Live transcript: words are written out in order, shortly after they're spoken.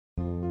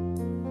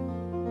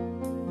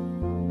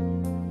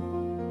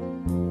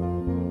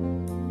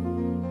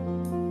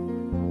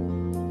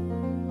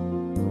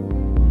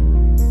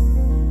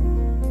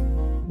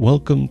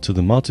Welcome to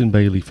the Martin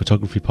Bailey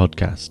Photography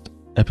Podcast,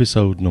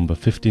 episode number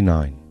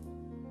 59.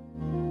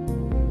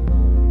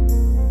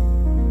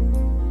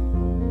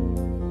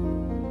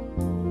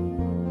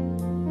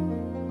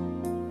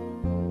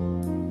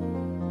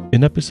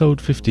 In episode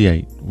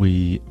 58,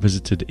 we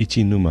visited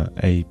Ichinuma,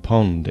 a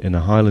pond in a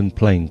highland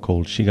plain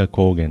called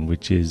Shigakogen,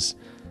 which is,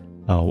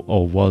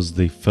 or was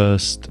the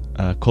first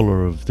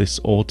colour of this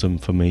autumn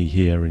for me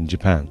here in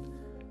Japan.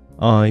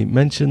 I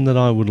mentioned that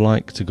I would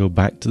like to go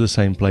back to the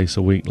same place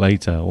a week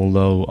later,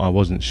 although I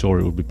wasn't sure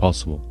it would be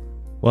possible.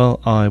 Well,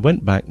 I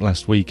went back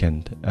last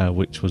weekend,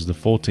 which was the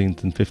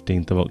 14th and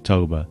 15th of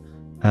October,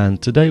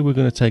 and today we're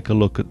going to take a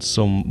look at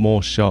some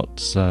more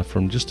shots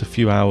from just a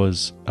few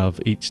hours of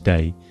each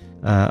day,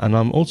 and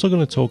I'm also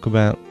going to talk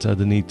about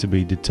the need to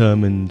be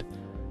determined,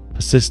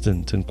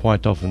 persistent, and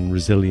quite often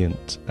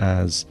resilient,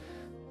 as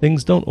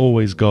things don't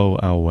always go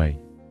our way.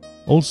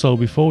 Also,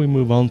 before we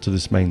move on to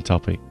this main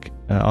topic,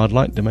 I'd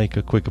like to make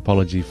a quick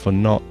apology for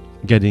not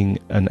getting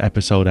an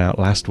episode out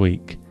last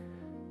week.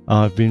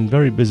 I've been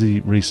very busy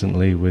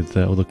recently with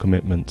other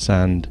commitments,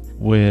 and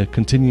we're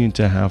continuing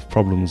to have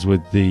problems with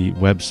the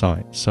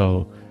website,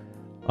 so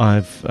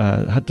I've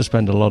had to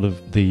spend a lot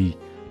of the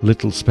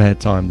little spare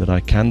time that I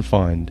can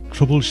find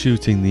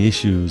troubleshooting the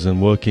issues and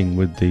working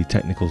with the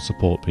technical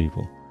support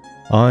people.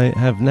 I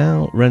have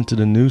now rented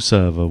a new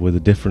server with a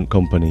different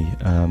company.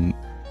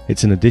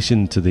 It's in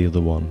addition to the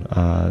other one,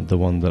 the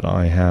one that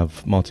I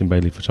have Martin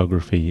Bailey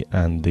Photography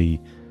and the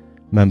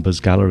Members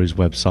Galleries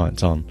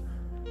websites on.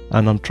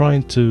 And I'm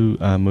trying to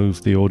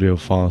move the audio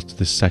files to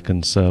this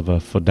second server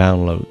for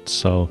download,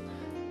 so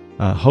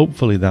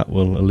hopefully that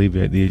will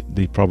alleviate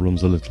the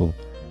problems a little.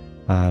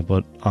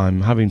 But I'm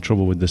having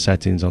trouble with the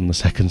settings on the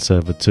second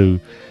server too,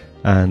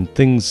 and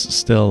things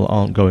still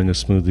aren't going as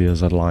smoothly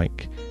as I'd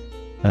like.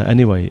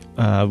 Anyway,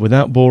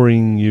 without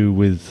boring you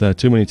with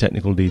too many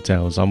technical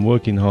details, I'm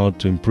working hard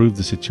to improve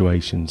the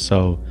situation,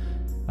 so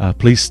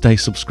please stay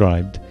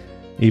subscribed,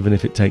 even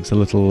if it takes a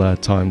little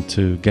time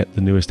to get the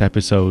newest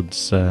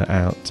episodes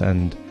out,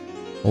 and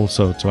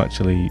also to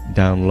actually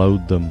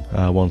download them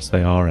once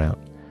they are out.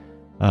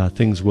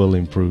 Things will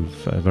improve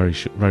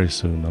very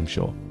soon, I'm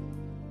sure.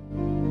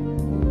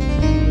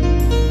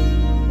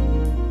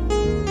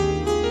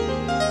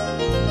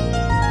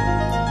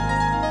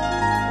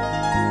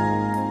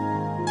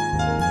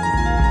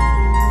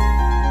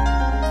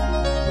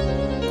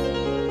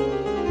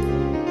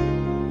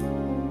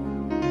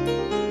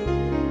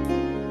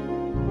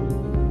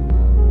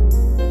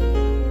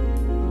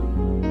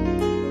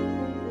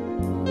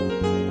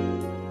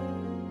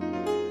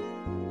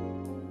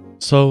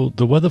 So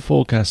the weather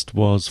forecast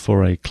was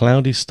for a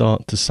cloudy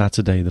start to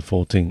Saturday the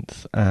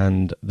 14th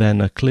and then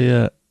a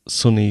clear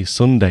sunny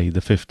Sunday the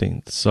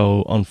 15th.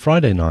 So on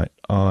Friday night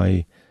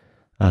I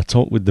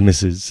talked with the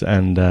missus,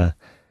 and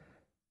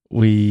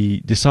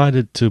we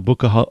decided to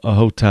book a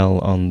hotel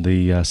on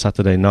the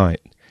Saturday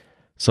night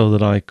so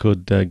that I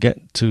could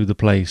get to the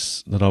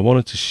place that I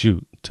wanted to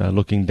shoot,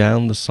 looking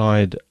down the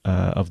side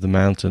of the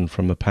mountain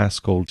from a pass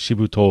called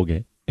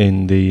Shibutoge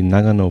in the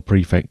Nagano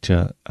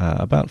prefecture,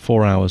 about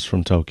 4 hours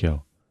from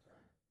Tokyo.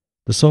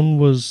 The sun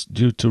was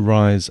due to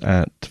rise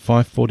at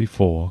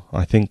 5:44,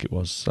 I think it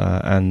was,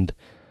 and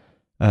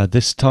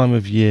this time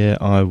of year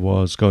I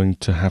was going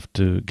to have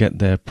to get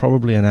there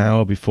probably an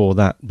hour before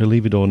that,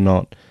 believe it or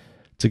not,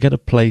 to get a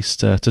place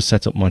to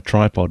set up my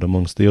tripod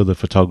amongst the other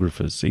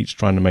photographers, each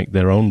trying to make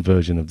their own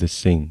version of this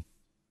scene.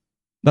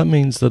 That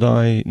means that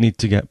I need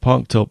to get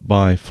parked up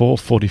by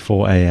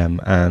 4:44 a.m.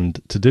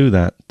 and to do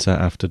that,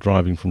 after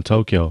driving from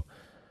Tokyo,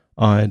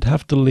 I'd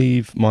have to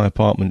leave my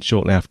apartment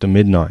shortly after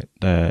midnight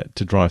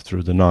to drive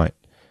through the night,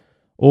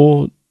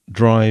 or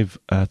drive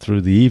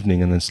through the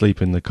evening and then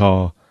sleep in the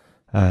car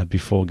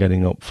before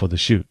getting up for the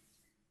shoot.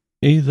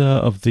 Either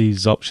of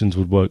these options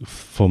would work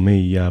for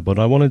me, but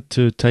I wanted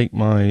to take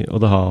my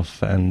other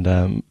half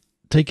and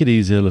take it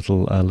easy a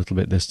little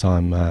bit this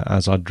time,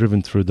 as I'd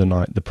driven through the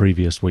night the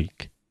previous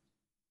week.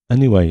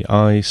 Anyway,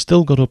 I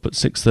still got up at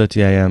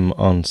 6:30 a.m.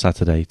 on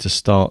Saturday to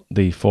start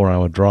the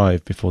 4-hour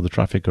drive before the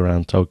traffic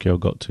around Tokyo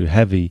got too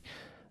heavy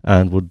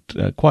and would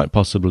quite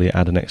possibly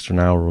add an extra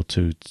hour or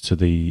two to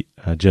the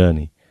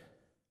journey.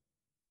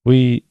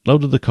 We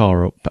loaded the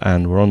car up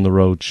and were on the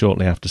road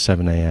shortly after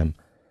 7 a.m.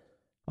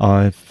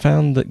 I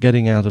found that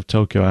getting out of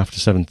Tokyo after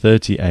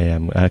 7:30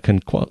 a.m. Can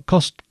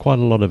cost quite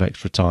a lot of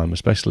extra time,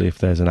 especially if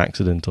there's an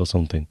accident or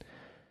something.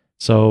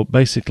 So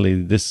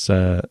basically this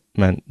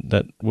meant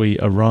that we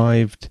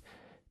arrived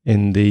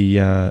in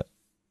the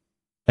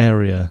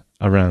area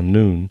around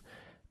noon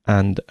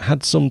and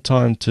had some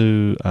time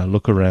to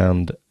look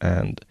around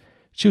and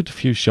shoot a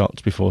few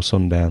shots before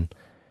sundown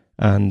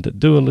and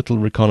do a little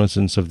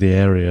reconnaissance of the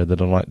area that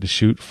I'd like to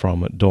shoot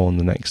from at dawn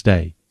the next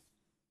day.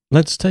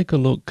 Let's take a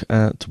look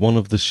at one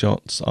of the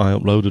shots I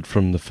uploaded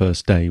from the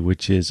first day,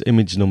 which is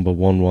image number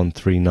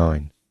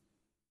 1139.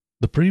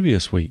 The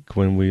previous week,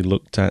 when we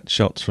looked at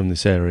shots from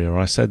this area,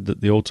 I said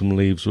that the autumn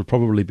leaves would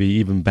probably be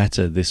even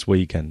better this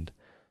weekend.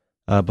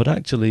 But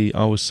actually,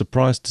 I was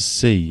surprised to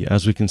see,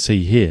 as we can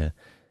see here,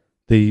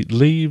 The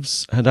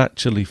leaves had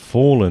actually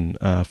fallen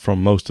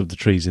from most of the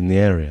trees in the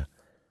area.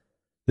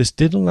 This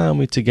did allow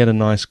me to get a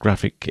nice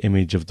graphic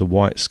image of the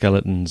white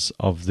skeletons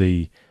of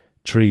the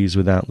trees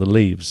without the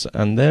leaves,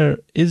 and there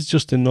is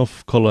just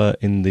enough colour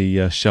in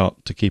the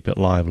shot to keep it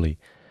lively.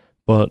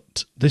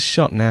 But this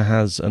shot now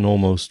has an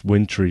almost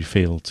wintry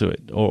feel to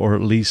it, or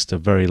at least a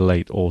very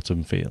late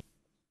autumn feel.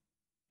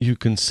 You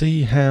can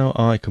see how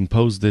I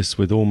composed this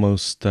with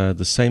almost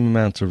the same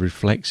amount of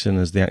reflection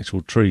as the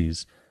actual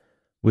trees,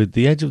 with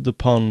the edge of the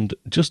pond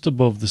just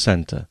above the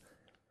centre.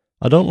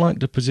 I don't like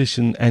to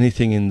position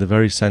anything in the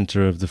very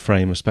centre of the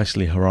frame,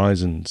 especially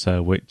horizons,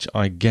 which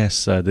I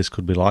guess this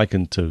could be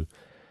likened to.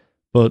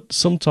 But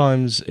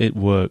sometimes it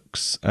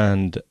works,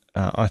 and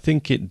I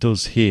think it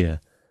does here.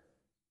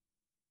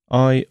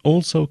 I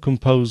also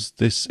composed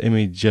this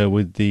image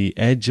with the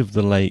edge of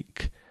the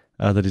lake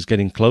that is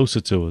getting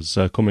closer to us,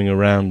 coming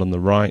around on the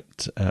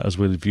right as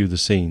we view the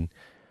scene,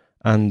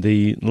 and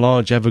the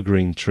large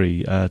evergreen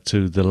tree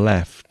to the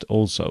left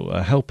also,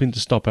 helping to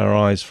stop our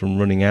eyes from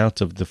running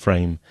out of the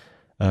frame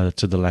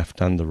to the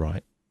left and the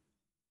right.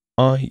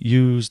 I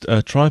used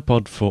a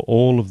tripod for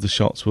all of the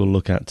shots we'll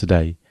look at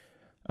today,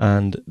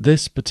 and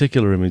this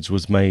particular image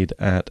was made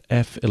at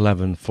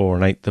f11 for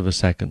 1/8 of a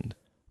second.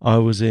 I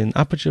was in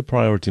aperture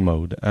priority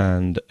mode,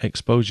 and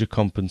exposure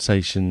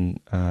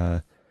compensation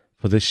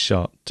for this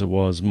shot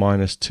was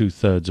minus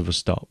 2/3 of a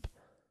stop.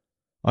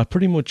 I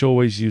pretty much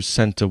always use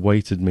center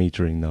weighted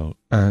metering though,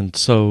 and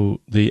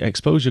so the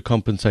exposure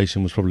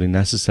compensation was probably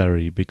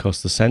necessary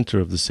because the center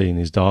of the scene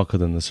is darker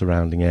than the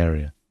surrounding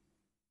area.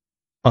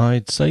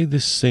 I'd say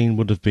this scene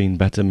would have been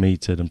better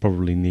metered and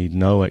probably need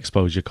no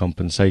exposure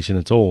compensation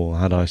at all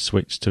had I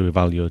switched to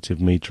evaluative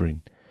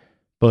metering,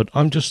 but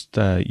I'm just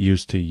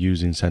used to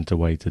using center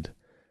weighted.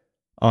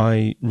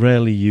 I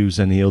rarely use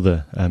any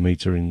other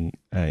metering,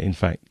 in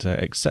fact,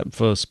 except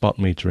for spot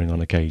metering on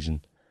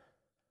occasion.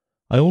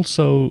 I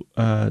also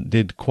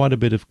did quite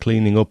a bit of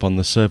cleaning up on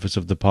the surface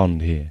of the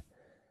pond here.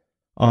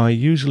 I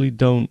usually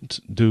don't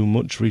do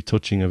much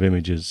retouching of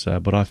images,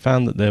 but I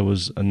found that there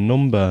was a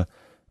number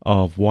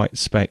of white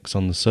specks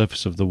on the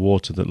surface of the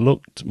water that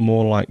looked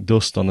more like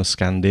dust on a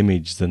scanned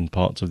image than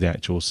parts of the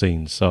actual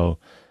scene, so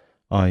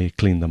I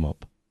cleaned them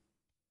up.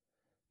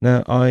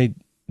 Now, I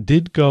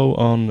did go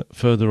on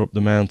further up the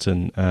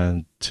mountain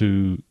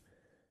to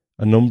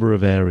a number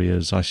of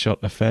areas. I shot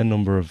a fair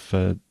number of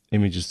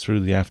images through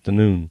the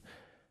afternoon.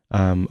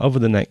 Over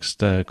the next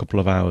couple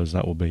of hours,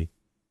 that will be.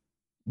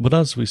 But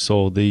as we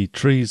saw, the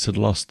trees had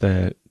lost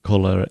their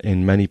colour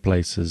in many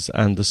places,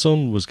 and the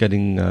sun was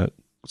getting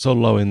so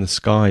low in the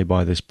sky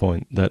by this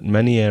point that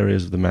many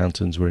areas of the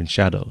mountains were in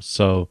shadow,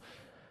 so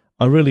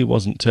I really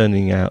wasn't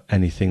turning out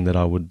anything that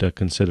I would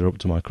consider up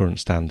to my current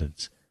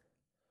standards.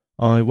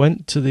 I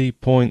went to the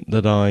point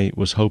that I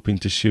was hoping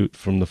to shoot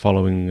from the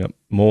following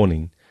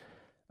morning,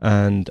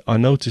 and I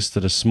noticed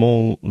that a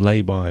small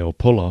lay-by or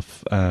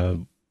pull-off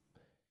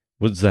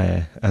was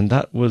there, and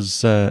that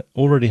was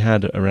already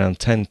had around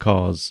 10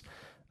 cars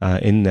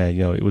in there.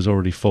 You know, it was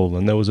already full,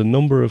 and there was a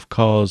number of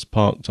cars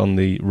parked on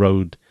the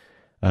road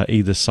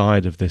either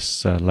side of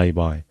this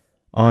lay-by.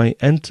 I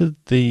entered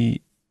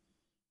the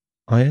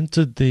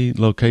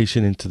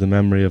location into the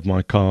memory of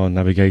my car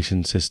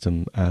navigation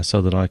system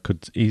so that I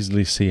could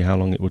easily see how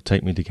long it would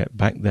take me to get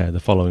back there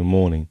the following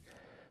morning,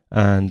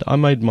 and I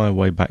made my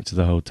way back to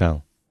the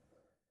hotel.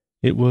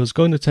 It was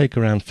going to take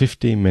around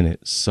 15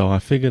 minutes, so I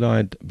figured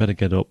I'd better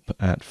get up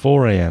at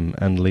 4 a.m.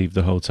 and leave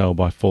the hotel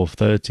by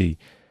 4:30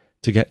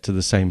 to get to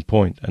the same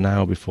point an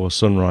hour before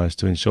sunrise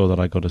to ensure that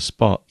I got a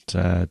spot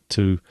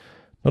to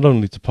not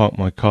only to park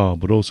my car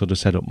but also to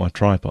set up my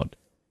tripod.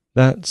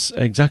 That's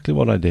exactly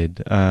what I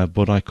did,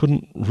 but I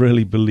couldn't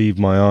really believe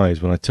my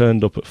eyes when I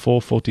turned up at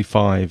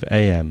 4:45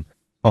 a.m.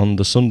 on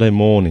the Sunday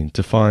morning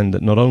to find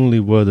that not only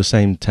were the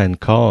same 10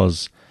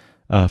 cars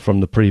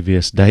from the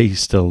previous day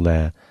still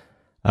there,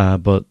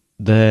 but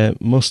there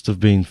must have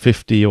been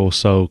 50 or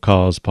so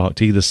cars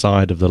parked either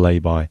side of the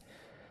lay-by,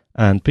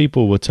 and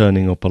people were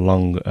turning up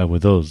along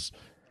with us.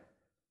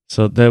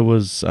 So there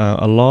was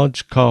a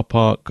large car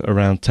park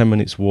around 10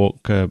 minutes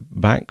walk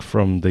back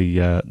from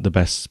the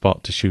best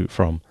spot to shoot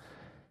from.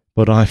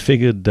 But I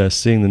figured,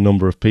 seeing the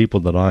number of people,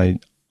 that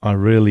I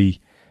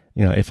really,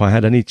 if I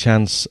had any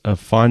chance of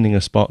finding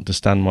a spot to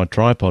stand my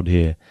tripod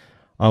here,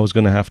 I was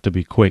going to have to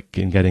be quick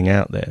in getting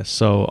out there.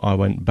 So I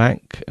went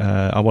back.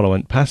 I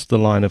went past the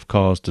line of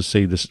cars to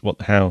see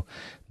how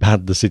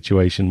bad the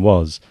situation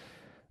was,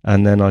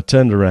 and then I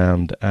turned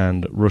around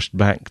and rushed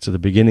back to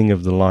the beginning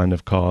of the line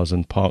of cars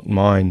and parked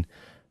mine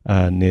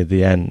near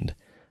the end.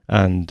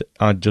 And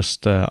I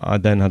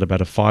then had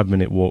about a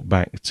 5-minute walk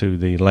back to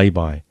the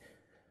lay-by.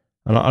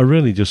 And I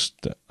really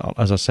just,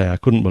 as I say, I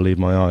couldn't believe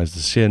my eyes.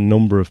 The sheer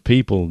number of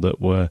people that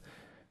were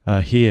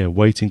here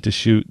waiting to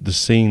shoot the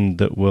scene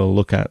that we'll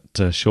look at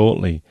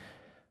shortly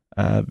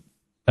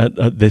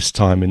at this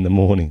time in the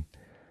morning.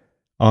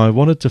 I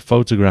wanted to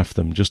photograph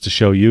them just to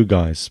show you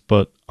guys,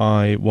 but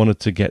I wanted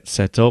to get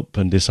set up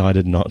and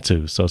decided not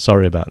to, so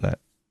sorry about that.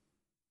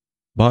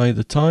 By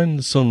the time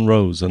the sun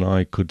rose and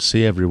I could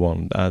see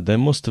everyone, there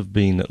must have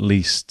been at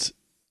least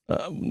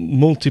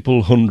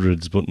multiple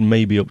hundreds, but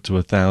maybe up to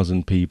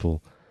 1,000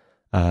 people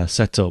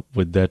set up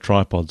with their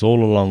tripods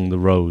all along the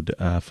road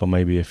for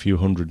maybe a few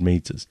hundred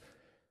meters.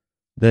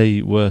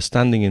 They were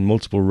standing in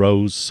multiple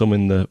rows, some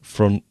in the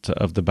front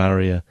of the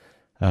barrier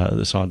at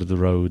the side of the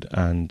road,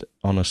 and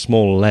on a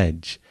small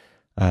ledge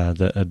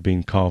that had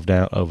been carved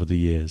out over the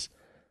years.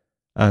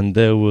 And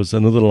there was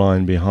another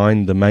line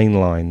behind the main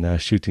line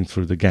shooting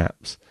through the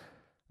gaps,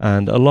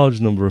 and a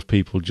large number of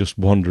people just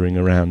wandering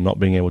around, not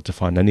being able to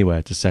find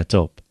anywhere to set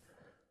up.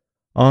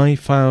 I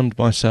found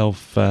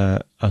myself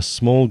a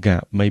small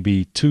gap,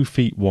 maybe 2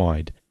 feet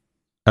wide,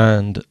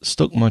 and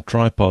stuck my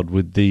tripod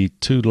with the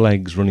 2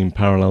 legs running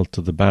parallel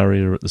to the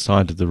barrier at the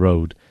side of the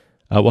road,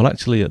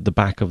 actually at the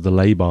back of the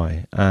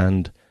lay-by,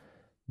 and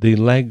the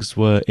legs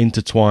were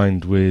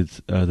intertwined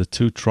with the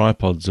 2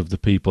 tripods of the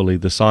people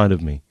either side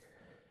of me.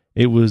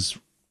 It was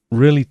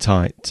really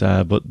tight,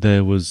 but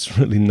there was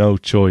really no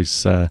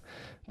choice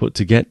but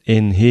to get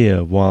in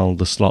here while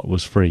the slot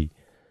was free.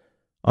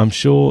 I'm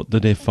sure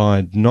that if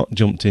I'd not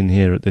jumped in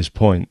here at this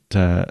point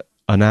an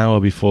hour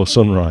before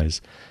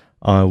sunrise,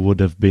 I would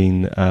have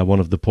been one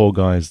of the poor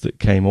guys that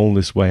came all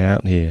this way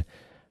out here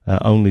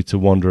only to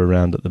wander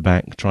around at the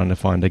back trying to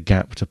find a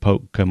gap to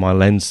poke my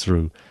lens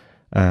through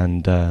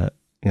and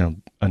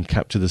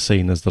capture the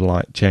scene as the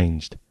light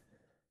changed.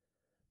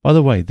 By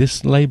the way,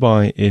 this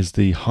lay-by is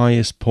the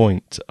highest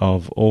point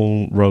of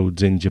all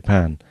roads in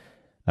Japan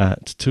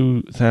at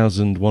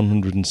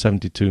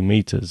 2,172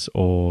 meters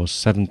or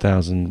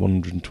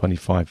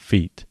 7,125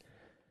 feet.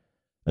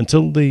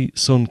 Until the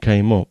sun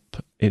came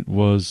up, it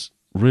was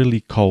really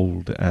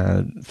cold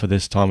for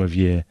this time of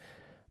year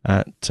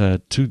at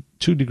 2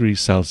 degrees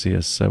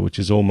Celsius, which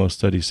is almost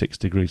 36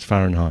 degrees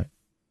Fahrenheit.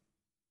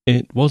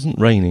 It wasn't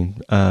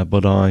raining,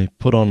 but I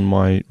put on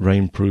my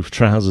rainproof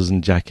trousers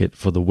and jacket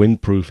for the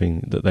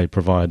windproofing that they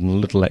provide and a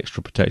little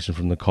extra protection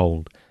from the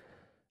cold.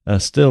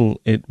 Still,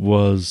 it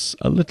was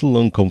a little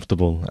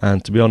uncomfortable,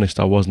 and to be honest,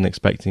 I wasn't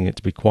expecting it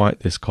to be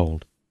quite this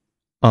cold.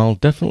 I'll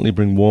definitely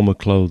bring warmer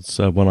clothes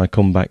when I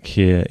come back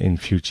here in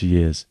future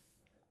years.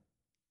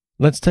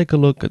 Let's take a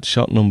look at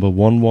shot number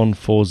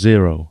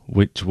 1140,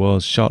 which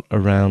was shot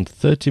around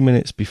 30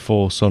 minutes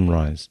before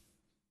sunrise.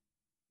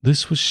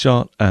 This was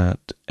shot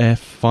at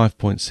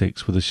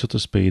f5.6 with a shutter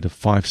speed of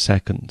 5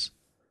 seconds.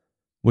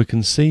 We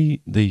can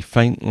see the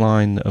faint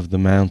line of the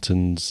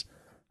mountains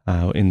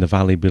in the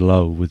valley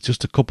below, with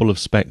just a couple of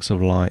specks of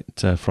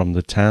light from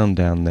the town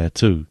down there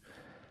too.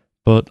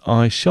 But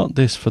I shot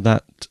this for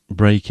that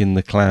break in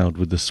the cloud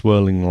with the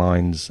swirling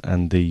lines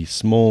and the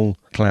small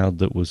cloud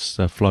that was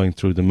flowing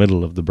through the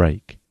middle of the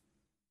break.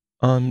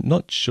 I'm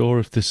not sure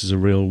if this is a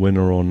real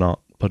winner or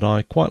not, but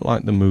I quite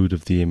like the mood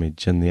of the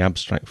image and the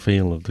abstract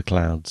feel of the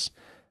clouds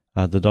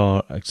that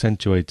are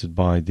accentuated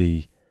by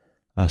the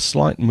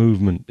slight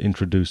movement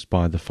introduced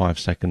by the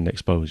 5-second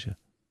exposure.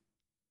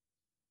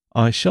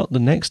 I shot the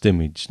next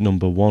image,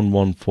 number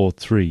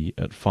 1143,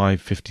 at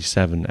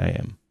 5:57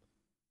 a.m.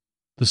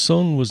 The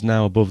sun was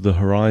now above the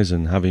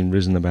horizon, having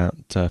risen about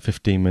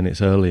 15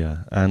 minutes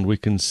earlier, and we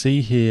can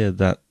see here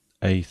that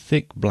a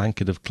thick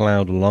blanket of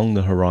cloud along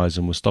the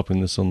horizon was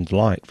stopping the sun's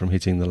light from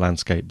hitting the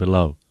landscape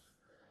below.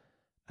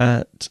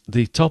 At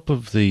the top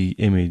of the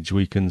image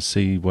we can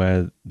see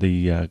where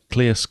the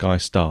clear sky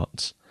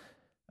starts,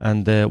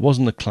 and there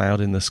wasn't a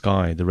cloud in the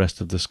sky, the rest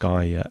of the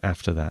sky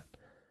after that.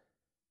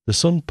 The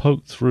sun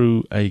poked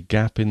through a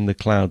gap in the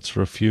clouds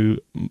for a few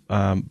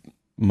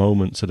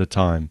moments at a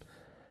time,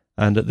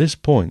 and at this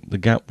point the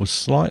gap was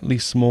slightly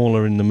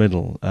smaller in the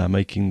middle,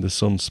 making the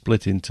sun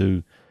split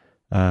into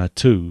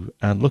 2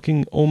 and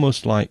looking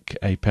almost like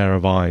a pair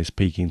of eyes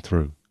peeking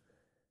through.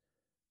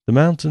 The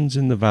mountains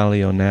in the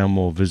valley are now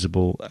more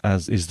visible,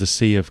 as is the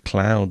sea of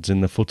clouds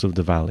in the foot of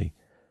the valley.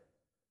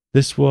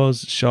 This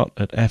was shot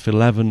at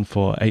f11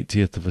 for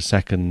 80th of a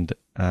second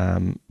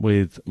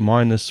with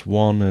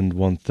 -1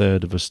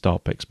 1/3 of a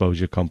stop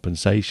exposure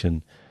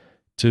compensation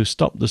to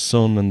stop the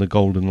sun and the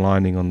golden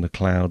lining on the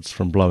clouds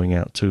from blowing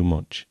out too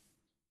much.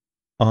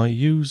 I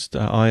used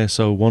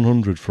ISO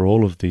 100 for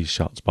all of these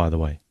shots, by the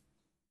way.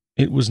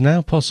 It was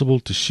now possible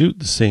to shoot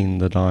the scene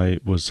that I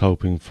was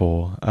hoping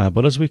for,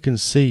 but as we can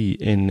see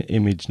in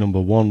image number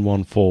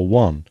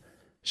 1141,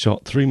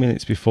 shot 3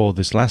 minutes before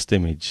this last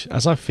image,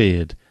 as I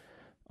feared,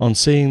 on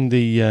seeing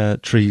the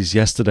trees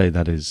yesterday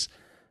that is,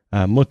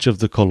 much of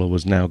the colour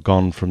was now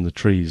gone from the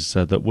trees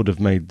that would have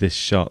made this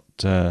shot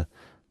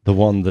the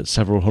one that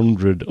several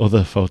hundred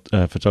other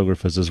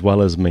photographers as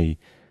well as me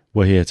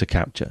were here to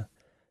capture.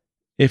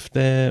 If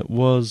there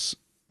was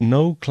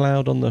no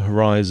cloud on the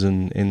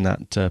horizon in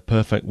that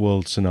perfect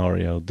world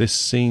scenario, this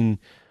scene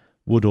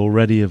would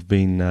already have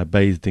been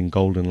bathed in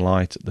golden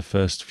light at the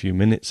first few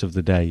minutes of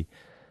the day,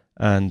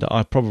 and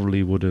I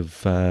probably would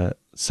have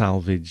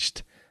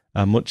salvaged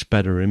a much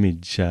better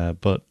image,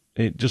 but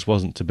it just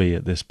wasn't to be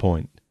at this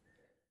point.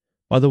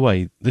 By the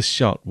way, this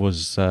shot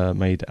was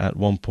made at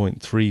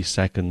 1.3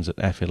 seconds at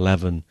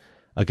f11,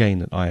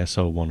 again at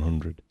ISO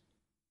 100.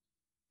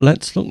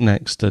 Let's look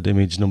next at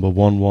image number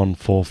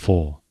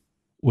 1144,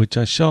 which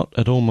I shot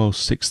at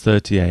almost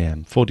 6:30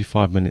 a.m.,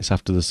 45 minutes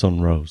after the sun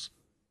rose.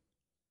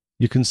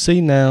 You can see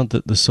now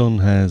that the sun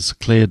has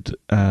cleared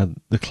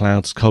the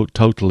clouds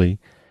totally,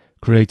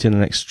 creating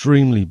an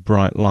extremely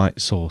bright light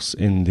source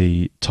in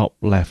the top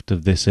left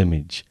of this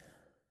image.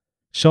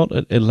 Shot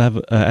at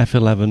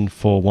f11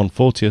 for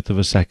 1/40th of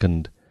a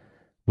second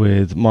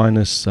with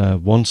minus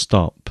one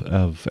stop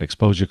of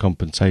exposure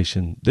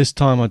compensation. This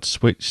time I'd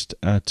switched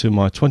to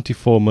my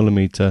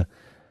 24mm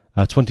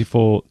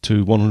 24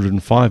 to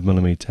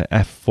 105mm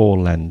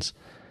f4 lens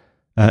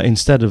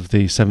instead of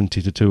the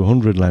 70 to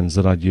 200 lens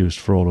that I'd used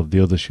for all of the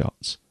other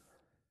shots.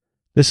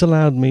 This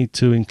allowed me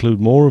to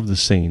include more of the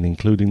scene,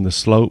 including the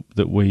slope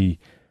that we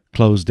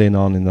closed in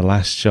on in the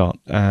last shot,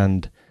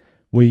 and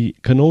we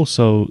can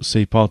also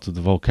see part of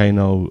the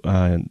volcano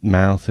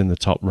mouth in the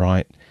top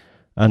right,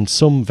 and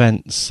some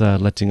vents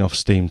letting off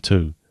steam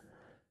too.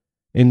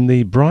 In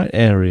the bright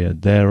area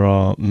there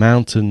are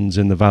mountains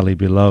in the valley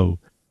below,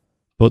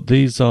 but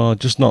these are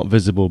just not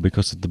visible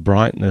because of the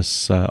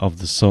brightness of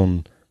the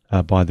sun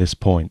by this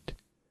point.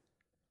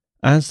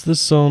 As the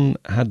sun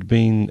had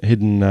been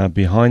hidden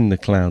behind the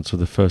clouds for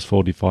the first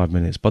 45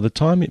 minutes, by the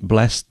time it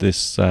blessed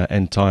this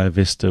entire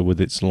vista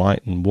with its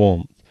light and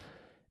warmth,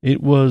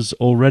 it was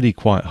already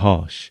quite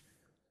harsh.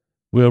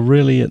 We are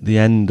really at the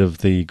end of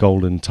the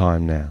golden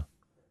time now.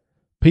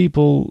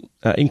 People,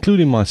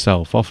 including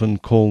myself, often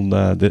call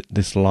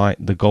this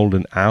light the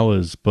golden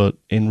hours, but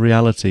in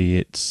reality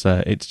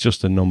it's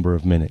just a number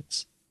of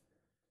minutes.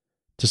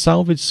 To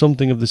salvage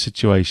something of the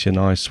situation,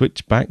 I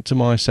switched back to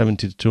my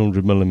 70 to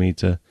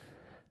 200mm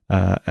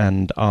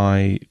and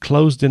I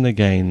closed in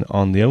again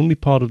on the only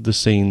part of the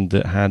scene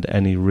that had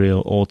any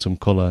real autumn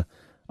colour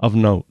of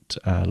note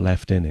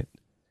left in it.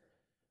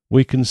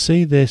 We can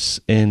see this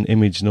in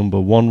image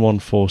number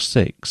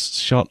 1146,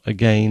 shot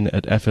again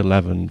at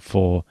f11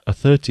 for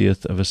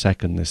 1/30th of a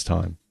second this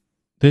time.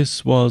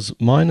 This was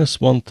minus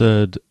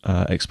 1/3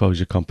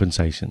 exposure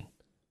compensation.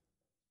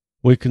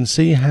 We can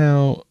see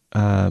how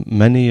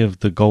many of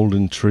the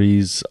golden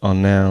trees are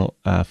now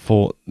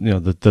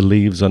the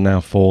leaves are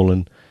now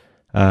fallen,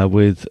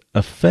 with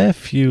a fair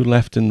few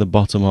left in the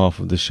bottom half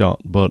of the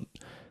shot, but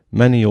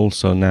many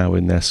also now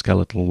in their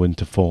skeletal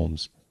winter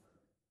forms.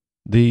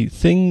 The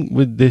thing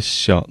with this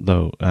shot,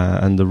 though,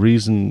 and the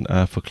reason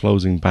for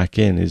closing back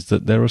in, is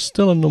that there are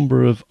still a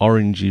number of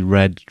orangey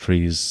red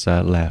trees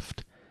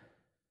left.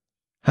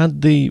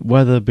 Had the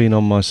weather been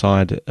on my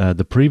side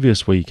the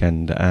previous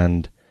weekend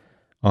and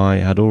I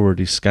had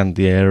already scanned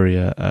the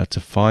area to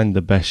find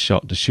the best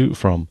shot to shoot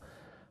from,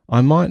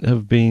 I might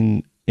have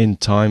been in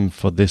time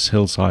for this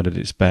hillside at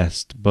its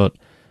best, but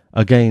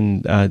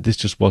again, this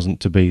just wasn't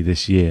to be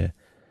this year,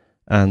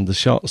 and the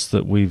shots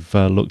that we've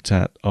looked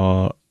at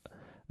are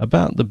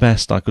about the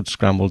best I could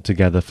scramble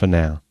together for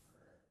now.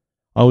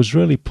 I was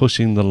really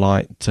pushing the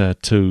light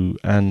too,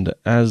 and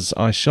as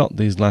I shot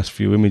these last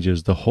few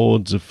images, the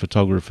hordes of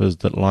photographers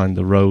that lined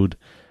the road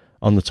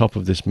on the top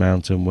of this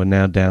mountain were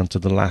now down to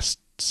the last,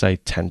 say,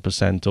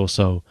 10% or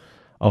so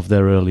of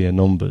their earlier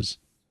numbers.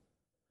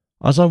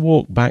 As I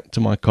walked back to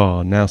my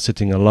car, now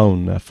sitting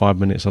alone 5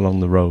 minutes along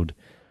the road,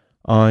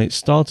 I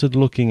started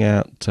looking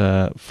out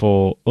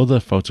for other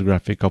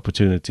photographic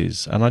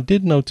opportunities, and I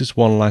did notice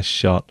one last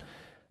shot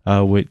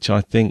which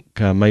I think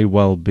may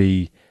well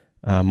be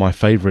my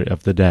favourite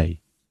of the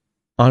day.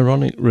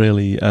 Ironic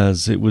really,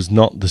 as it was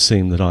not the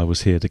scene that I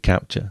was here to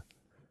capture.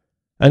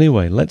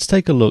 Anyway, let's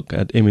take a look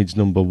at image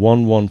number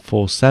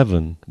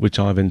 1147, which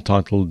I've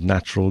entitled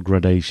Natural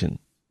Gradation.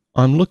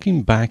 I'm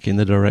looking back in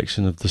the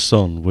direction of the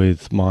sun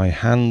with my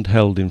hand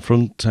held in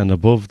front and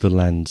above the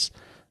lens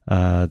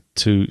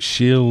to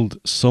shield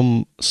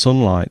some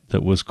sunlight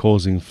that was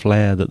causing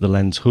flare that the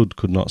lens hood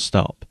could not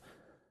stop.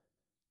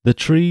 The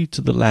tree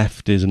to the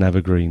left is an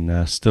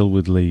evergreen, still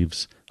with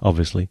leaves,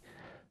 obviously,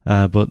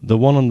 but the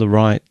one on the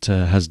right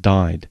has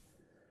died.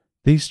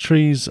 These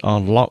trees are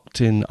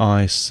locked in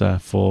ice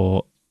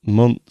for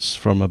months,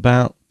 from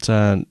about,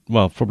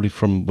 probably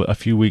from a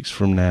few weeks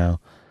from now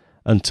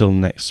until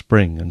next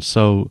spring, and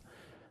so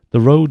the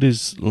road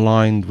is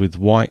lined with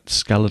white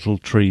skeletal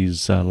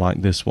trees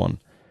like this one,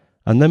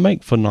 and they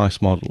make for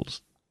nice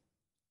models.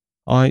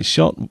 I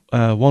shot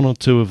one or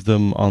two of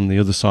them on the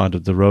other side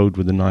of the road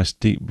with a nice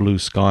deep blue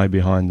sky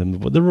behind them,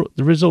 but the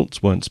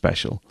results weren't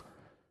special.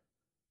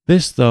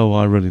 This, though,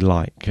 I really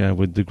like,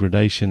 with the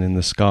gradation in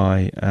the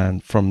sky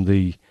and from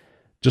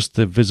just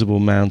the visible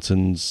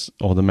mountains,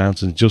 or the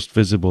mountains just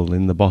visible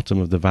in the bottom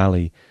of the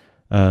valley,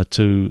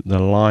 to the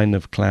line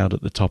of cloud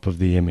at the top of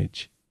the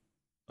image.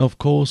 Of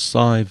course,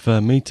 I've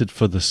metered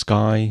for the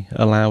sky,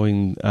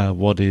 allowing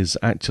what is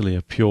actually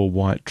a pure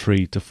white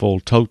tree to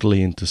fall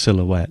totally into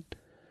silhouette.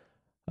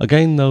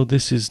 Again, though,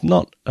 this is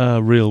not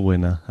a real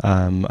winner.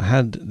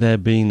 Had there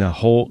been a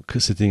hawk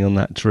sitting on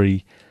that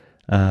tree,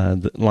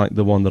 like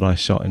the one that I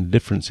shot in a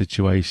different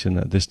situation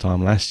at this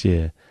time last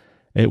year,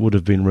 it would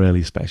have been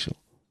really special.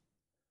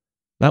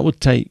 That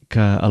would take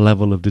a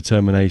level of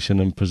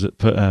determination and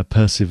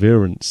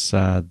perseverance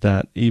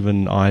that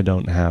even I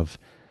don't have,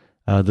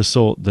 the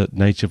sort that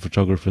nature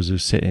photographers who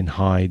sit in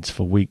hides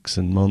for weeks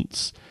and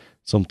months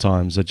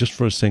sometimes just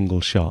for a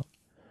single shot.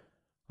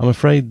 I'm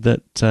afraid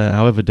that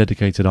however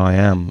dedicated I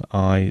am,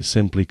 I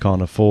simply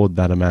can't afford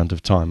that amount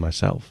of time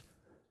myself.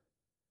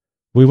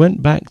 We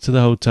went back to the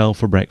hotel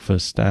for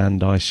breakfast,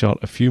 and I shot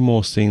a few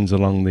more scenes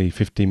along the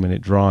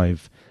 15-minute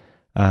drive,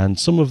 and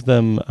some of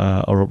them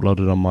are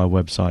uploaded on my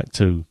website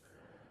too.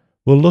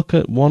 We'll look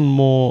at one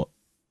more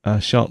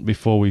shot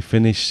before we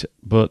finish,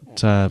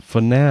 but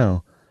for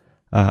now,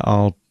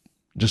 I'll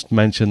just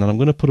mention that I'm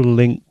going to put a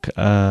link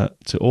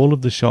to all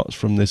of the shots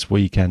from this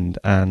weekend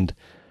and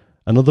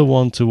another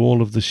one to all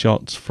of the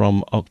shots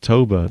from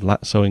October,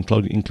 so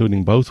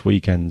including both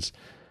weekends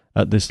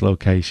at this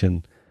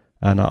location,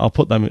 and I'll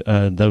put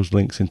those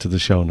links into the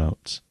show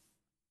notes.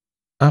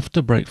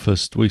 After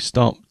breakfast, we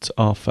stopped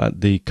off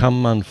at the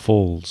Kamman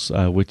Falls,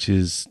 which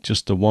is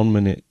just a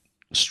 1-minute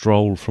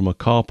stroll from a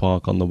car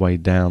park on the way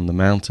down the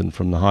mountain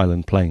from the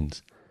Highland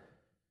Plains.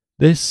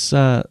 This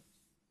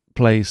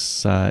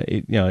place,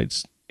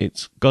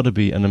 it's got to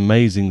be an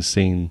amazing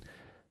scene,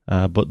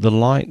 but the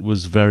light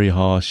was very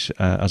harsh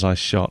as I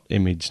shot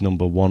image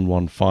number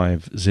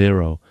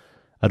 1150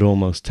 at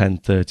almost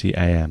 10:30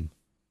 a.m.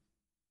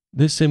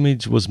 This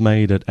image was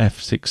made at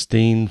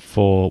f/16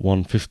 for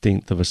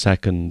 1/15 of a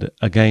second,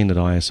 again at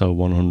ISO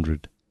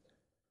 100.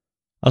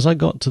 As I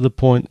got to the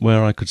point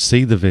where I could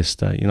see the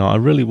vista, I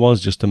really was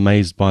just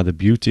amazed by the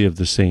beauty of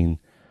the scene,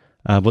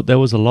 but there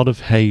was a lot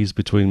of haze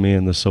between me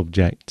and the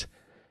subject.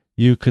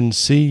 You can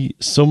see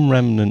some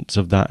remnants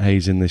of that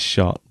haze in this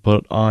shot,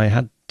 but I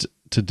had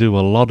to do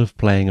a lot of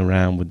playing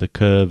around with the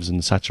curves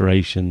and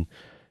saturation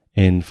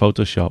in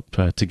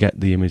Photoshop to get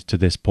the image to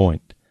this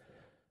point.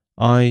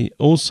 I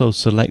also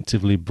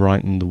selectively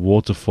brightened the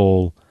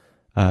waterfall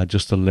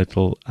just a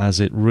little, as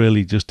it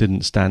really just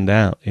didn't stand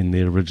out in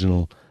the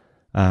original,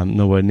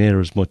 nowhere near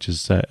as much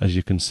as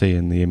you can see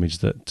in the image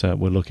that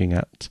we're looking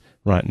at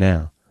right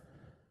now.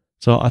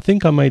 So I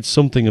think I made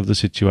something of the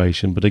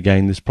situation, but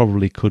again, this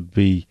probably could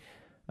be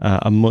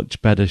a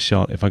much better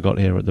shot if I got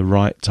here at the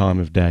right time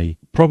of day,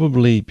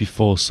 probably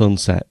before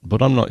sunset,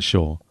 but I'm not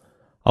sure.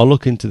 I'll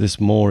look into this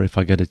more if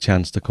I get a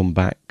chance to come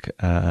back,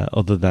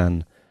 other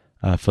than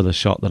for the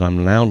shot that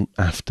I'm now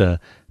after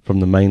from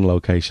the main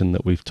location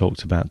that we've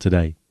talked about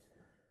today.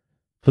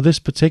 For this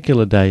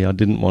particular day, I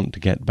didn't want to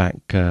get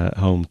back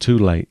home too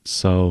late,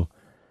 so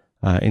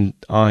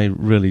I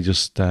really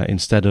just,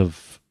 instead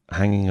of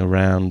hanging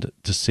around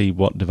to see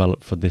what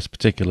developed for this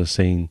particular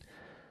scene,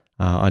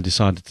 I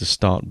decided to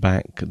start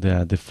back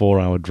the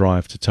 4-hour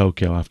drive to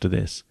Tokyo after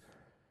this,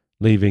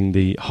 leaving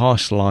the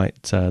harsh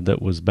light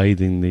that was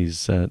bathing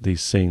these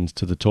scenes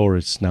to the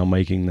tourists now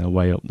making their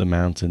way up the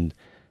mountain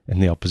in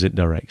the opposite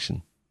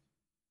direction.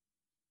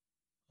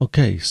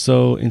 Okay,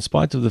 so in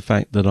spite of the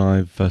fact that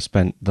I've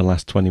spent the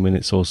last 20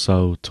 minutes or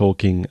so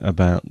talking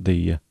about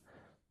the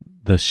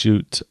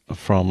shoot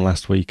from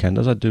last weekend,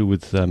 as I do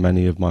with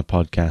many of my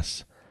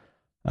podcasts,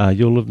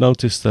 you'll have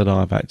noticed that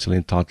I've actually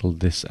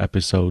entitled this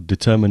episode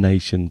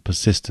Determination,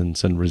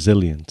 Persistence and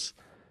Resilience.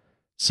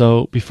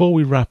 So before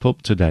we wrap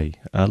up today,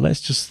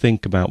 let's just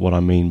think about what I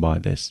mean by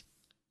this.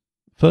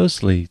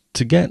 Firstly,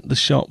 to get the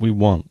shot we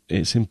want,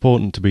 it's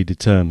important to be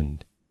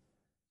determined.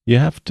 You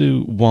have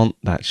to want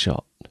that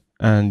shot,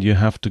 and you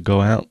have to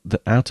go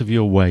out of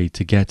your way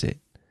to get it.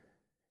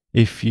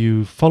 If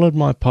you followed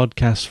my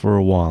podcast for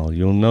a while,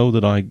 you'll know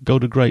that I go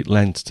to great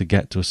lengths to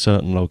get to a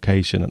certain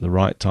location at the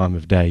right time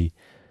of day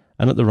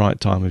and at the right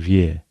time of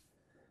year.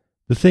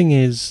 The thing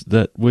is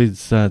that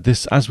with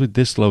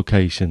this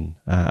location,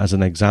 as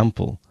an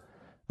example,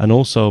 and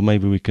also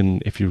maybe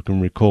if you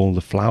can recall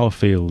the flower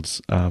fields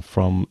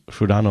from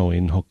Furano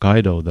in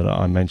Hokkaido that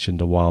I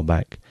mentioned a while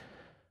back,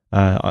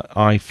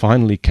 I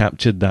finally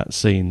captured that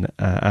scene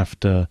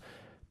after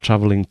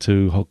traveling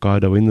to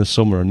Hokkaido in the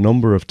summer a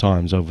number of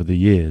times over the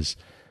years.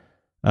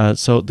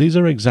 So these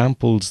are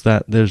examples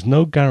that there's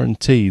no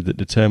guarantee that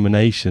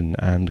determination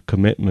and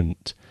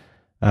commitment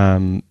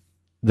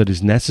that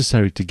is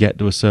necessary to get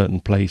to a certain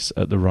place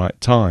at the right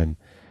time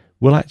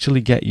will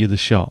actually get you the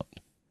shot.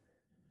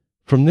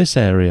 From this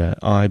area,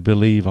 I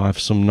believe I have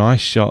some nice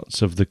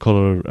shots of the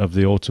colour of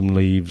the autumn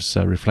leaves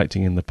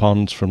reflecting in the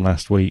ponds from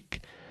last week,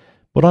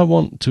 but I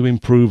want to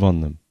improve on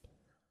them.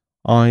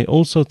 I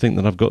also think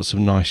that I've got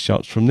some nice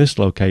shots from this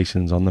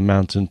locations on the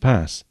mountain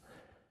pass,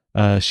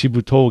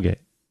 Shibutoge,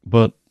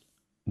 but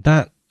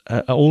that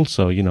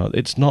also,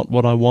 it's not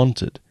what I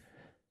wanted.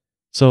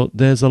 So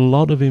there's a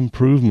lot of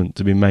improvement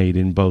to be made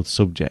in both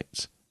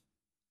subjects.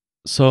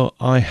 So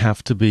I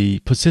have to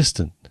be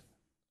persistent.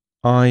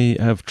 I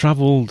have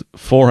travelled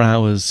 4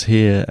 hours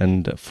here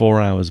and 4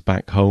 hours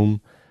back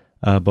home,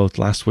 both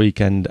last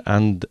weekend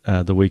and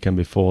the weekend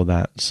before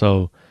that.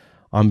 So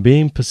I'm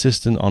being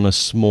persistent on a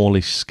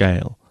smallish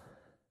scale.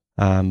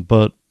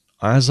 But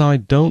as I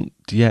don't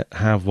yet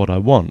have what I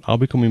want, I'll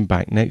be coming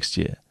back next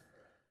year.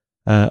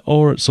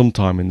 Or at some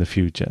time in the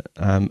future.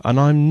 And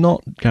I'm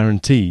not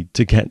guaranteed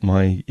to get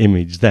my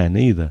image then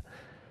either.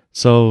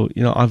 So,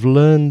 I've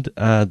learned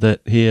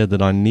that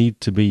I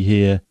need to be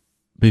here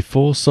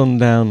before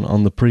sundown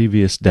on the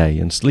previous day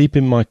and sleep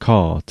in my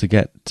car to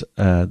get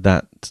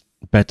that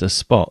better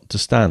spot to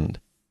stand.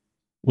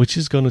 which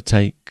is going to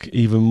take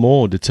even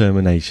more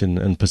determination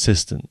and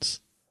persistence.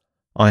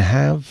 I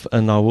have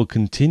and I will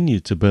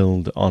continue to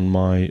build on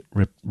my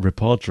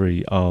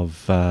repertoire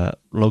of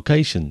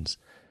locations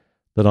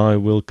that I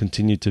will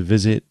continue to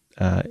visit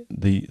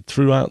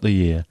throughout the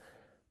year,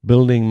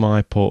 building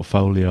my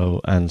portfolio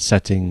and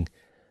setting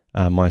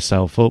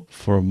myself up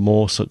for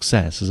more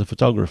success as a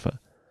photographer.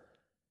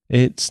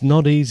 It's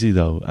not easy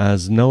though,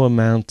 as no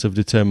amount of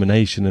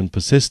determination and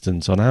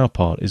persistence on our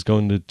part is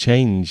going to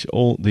change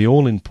the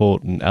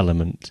all-important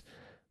element,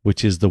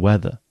 which is the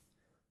weather.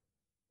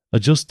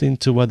 Adjusting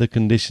to weather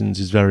conditions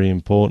is very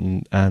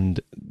important,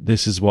 and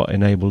this is what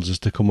enables us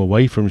to come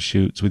away from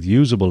shoots with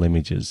usable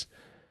images,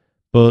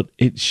 but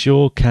it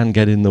sure can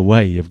get in the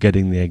way of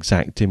getting the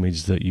exact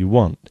image that you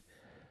want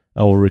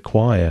or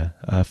require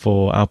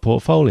for our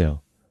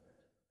portfolio.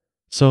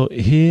 So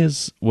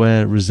here's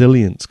where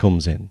resilience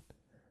comes in.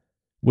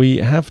 We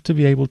have to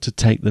be able to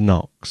take the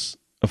knocks.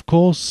 Of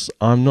course,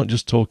 I'm not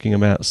just talking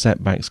about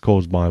setbacks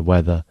caused by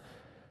weather,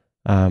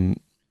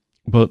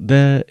 but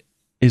there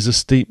is a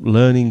steep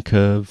learning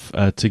curve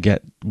to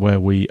get where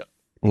we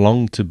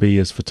long to be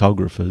as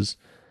photographers.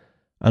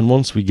 And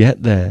once we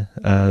get there,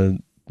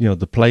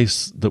 the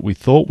place that we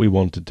thought we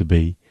wanted to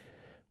be,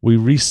 we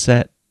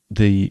reset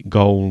the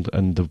goal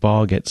and the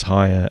bar gets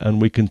higher and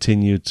we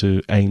continue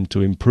to aim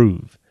to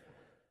improve.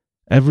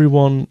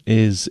 Everyone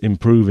is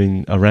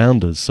improving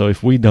around us, so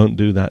if we don't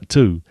do that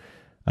too,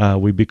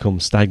 we become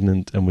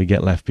stagnant and we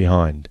get left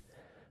behind.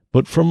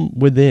 But from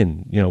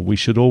within, we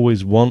should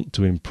always want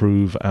to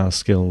improve our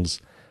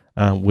skills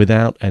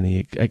without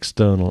any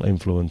external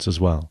influence as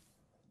well.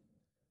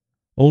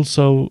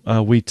 Also,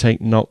 we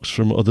take knocks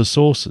from other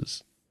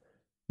sources.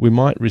 We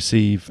might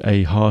receive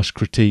a harsh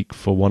critique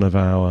for one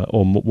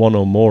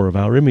or more of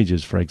our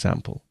images, for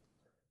example.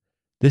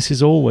 This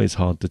is always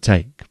hard to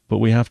take, but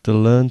we have to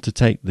learn to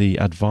take the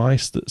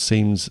advice that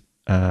seems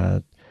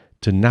to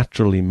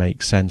naturally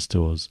make sense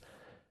to us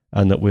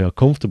and that we are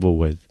comfortable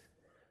with,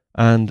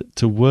 and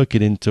to work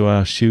it into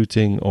our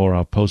shooting or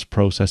our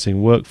post-processing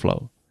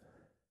workflow.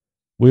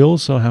 We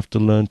also have to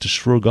learn to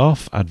shrug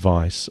off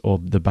advice or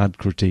the bad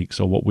critiques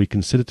or what we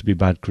consider to be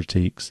bad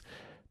critiques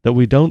that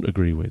we don't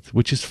agree with,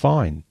 which is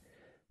fine.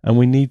 And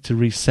we need to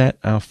reset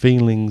our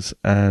feelings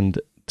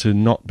and to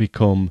not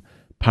become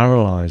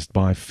paralyzed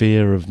by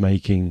fear of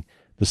making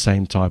the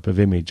same type of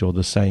image or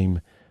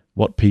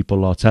what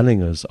people are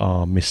telling us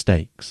are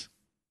mistakes.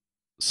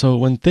 So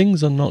when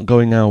things are not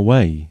going our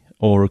way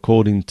or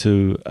according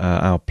to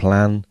our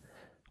plan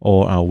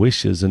or our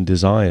wishes and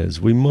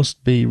desires, we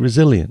must be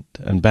resilient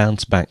and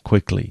bounce back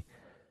quickly,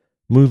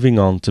 moving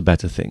on to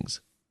better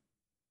things.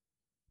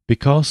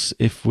 Because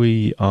if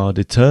we are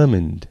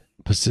determined,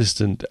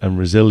 persistent and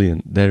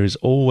resilient, there is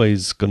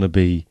always going to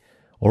be,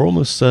 or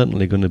almost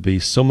certainly going to be,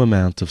 some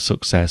amount of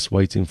success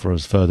waiting for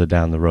us further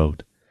down the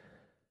road.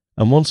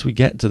 And once we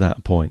get to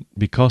that point,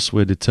 because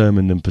we're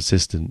determined and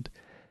persistent,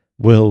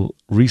 we'll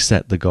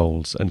reset the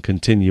goals and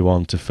continue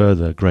on to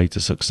further greater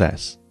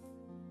success.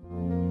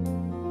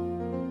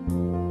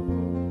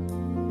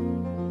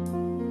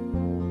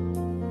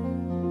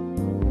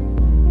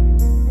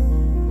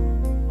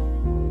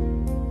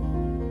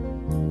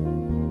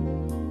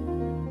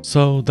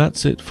 So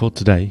that's it for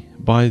today.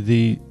 By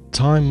the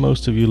time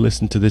most of you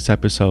listen to this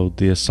episode,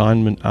 the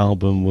assignment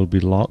album will be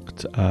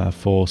locked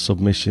for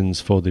submissions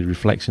for the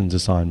Reflections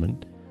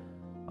assignment.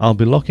 I'll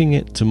be locking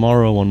it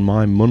tomorrow on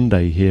my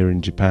Monday here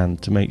in Japan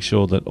to make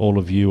sure that all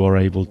of you are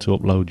able to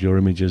upload your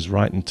images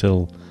right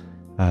until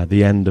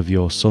the end of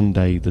your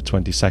Sunday, the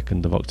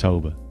 22nd of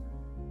October.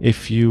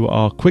 If you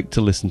are quick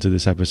to listen to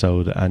this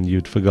episode and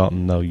you'd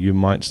forgotten, though, you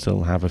might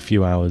still have a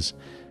few hours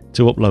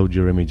to upload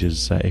your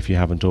images if you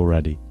haven't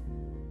already.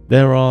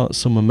 There are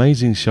some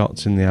amazing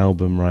shots in the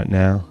album right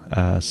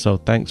now, so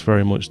thanks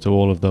very much to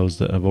all of those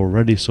that have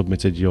already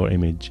submitted your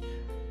image.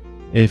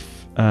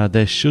 If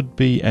there should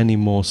be any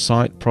more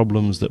site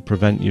problems that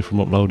prevent you from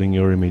uploading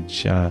your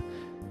image,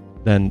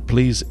 then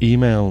please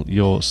email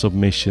your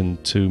submission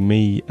to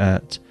me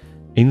at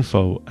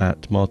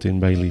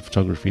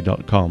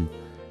info@martinbaileyphotography.com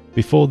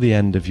before the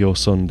end of your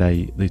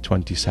Sunday, the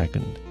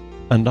 22nd,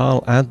 and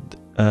I'll add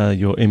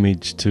your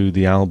image to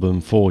the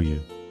album for you.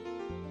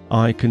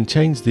 I can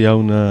change the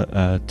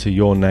owner to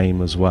your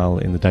name as well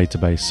in the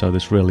database, so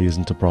this really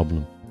isn't a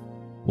problem.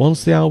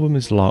 Once the album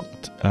is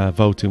locked,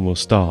 voting will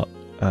start.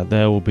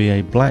 There will be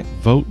a black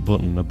vote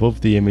button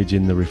above the image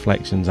in the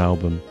Reflections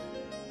album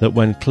that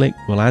when clicked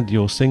will add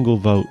your single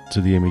vote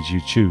to the image you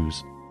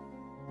choose.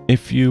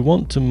 If you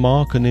want to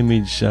mark an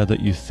image that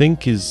you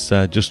think is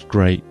just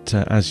great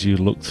as you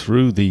look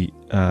through the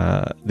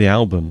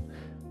album,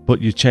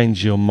 but you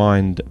change your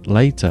mind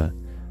later,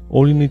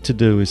 all you need to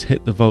do is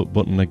hit the vote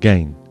button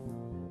again.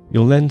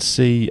 You'll then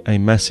see a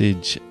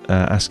message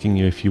asking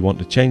you if you want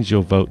to change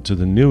your vote to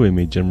the new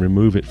image and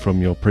remove it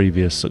from your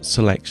previous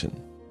selection.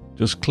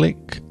 Just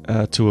click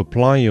to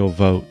apply your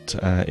vote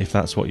if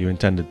that's what you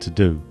intended to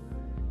do.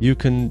 You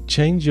can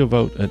change your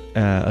vote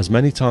as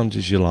many times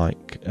as you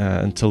like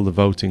until the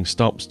voting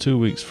stops 2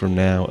 weeks from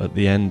now at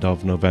the end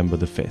of November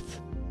the 5th.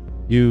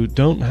 You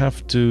don't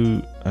have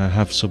to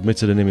have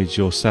submitted an image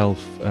yourself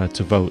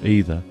to vote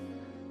either.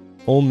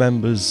 All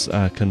members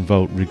can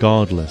vote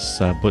regardless,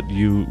 but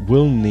you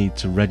will need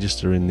to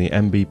register in the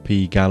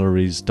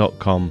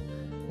mbpgalleries.com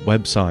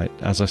website,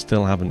 as I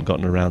still haven't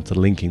gotten around to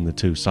linking the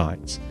two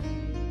sites.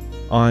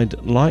 I'd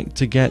like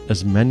to get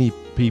as many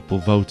people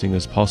voting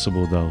as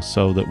possible though,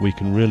 so that we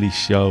can really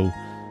show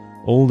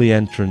all the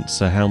entrants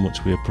how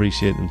much we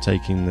appreciate them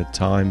taking the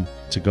time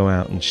to go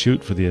out and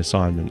shoot for the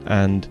assignment.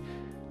 And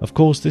of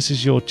course, this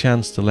is your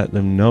chance to let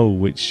them know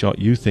which shot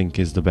you think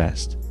is the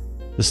best.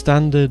 The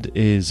standard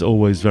is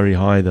always very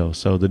high though,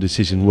 so the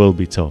decision will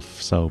be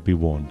tough, so be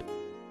warned.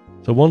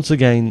 So once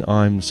again,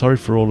 I'm sorry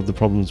for all of the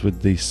problems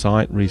with the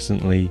site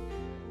recently.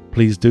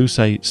 Please do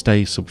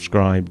stay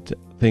subscribed.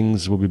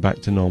 Things will be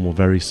back to normal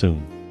very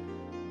soon.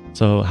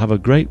 So have a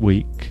great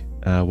week,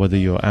 whether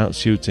you're out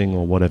shooting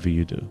or whatever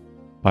you do.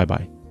 Bye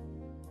bye.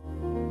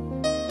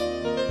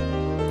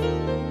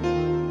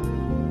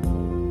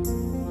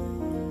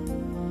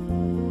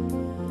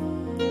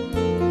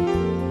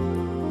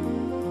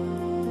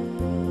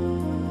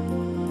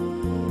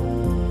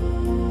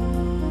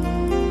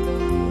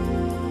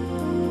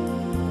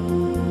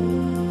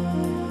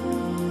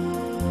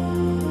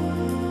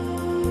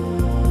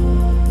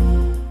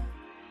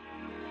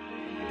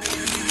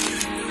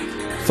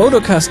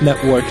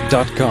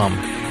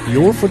 Photocastnetwork.com,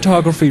 your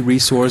photography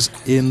resource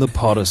in the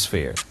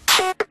potosphere.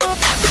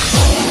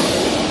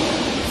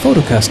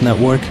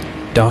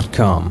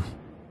 Photocastnetwork.com